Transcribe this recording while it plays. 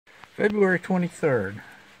February 23rd.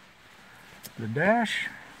 The dash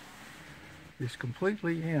is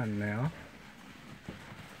completely in now.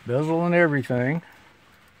 Bezel and everything.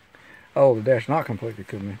 Oh, the dash not completely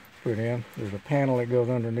put in. There's a panel that goes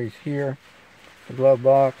underneath here. The glove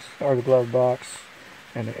box,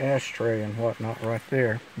 and the ashtray and whatnot right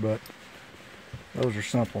there. But those are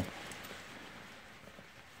simple.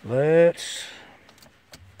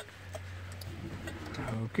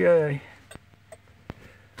 Okay.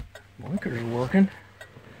 Blinkers are working.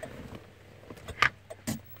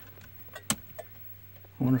 I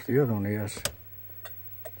wonder if the other one is.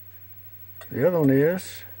 The other one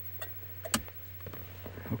is.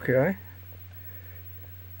 Okay.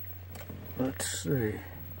 Let's see.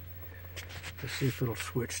 Let's see if it'll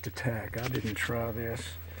switch to tack. I didn't try this.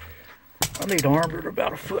 I need arms that are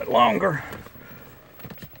about a foot longer.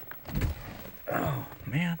 Oh,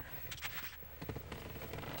 man.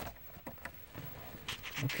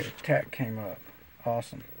 Okay, tack came up.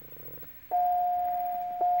 Awesome.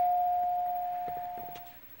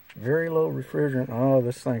 Very low refrigerant. Oh,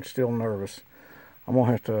 this thing's still nervous. I'm going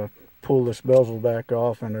to have to pull this bezel back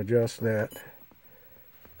off and adjust that,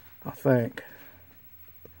 I think.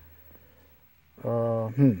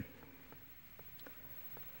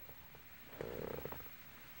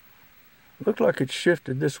 Looked like it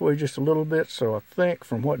shifted this way just a little bit, so I think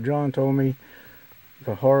from what John told me,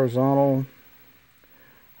 the horizontal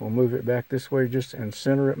will move it back this way just and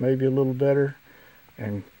center it maybe a little better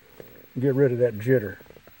and get rid of that jitter.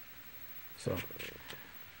 So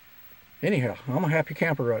anyhow, I'm a happy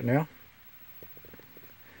camper right now.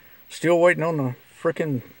 Still waiting on the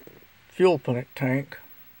frickin' fuel tank.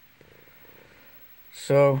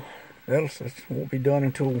 So that won't be done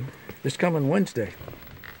until this coming Wednesday.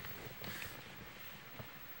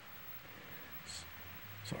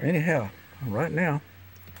 So anyhow, right now,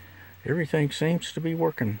 everything seems to be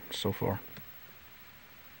working so far.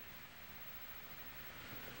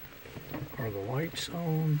 Are the lights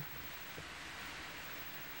on?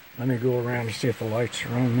 Let me go around and see if the lights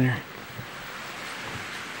are on there.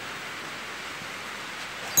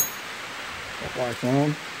 That light's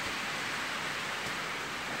on.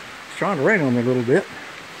 It's trying to rain on me a little bit.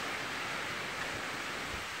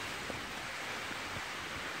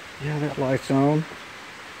 Yeah, that light's on.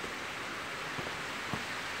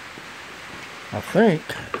 I think.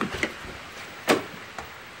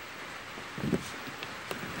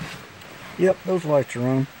 Yep, those lights are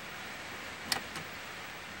on.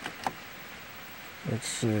 Let's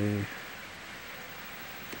see.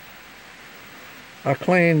 I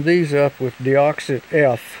cleaned these up with Deoxit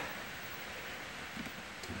F.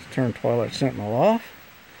 Let's turn Twilight Sentinel off.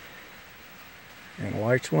 And the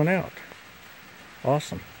lights went out.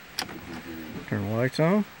 Awesome. Turn the lights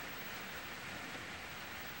on.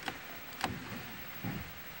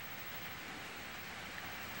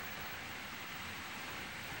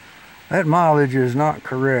 That mileage is not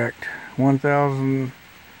correct. 1,000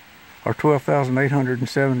 or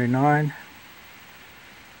 12,879.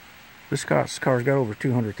 This car's got over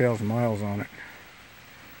 200,000 miles on it.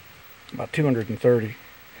 About 230.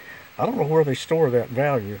 I don't know where they store that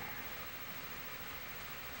value.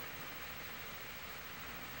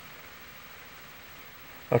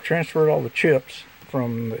 I've transferred all the chips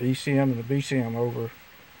from the ECM and the BCM over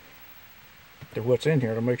to what's in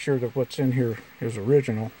here to make sure that what's in here is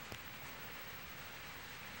original.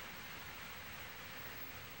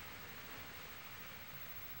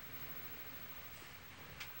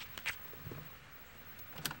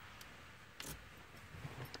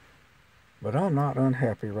 But I'm not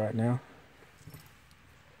unhappy right now.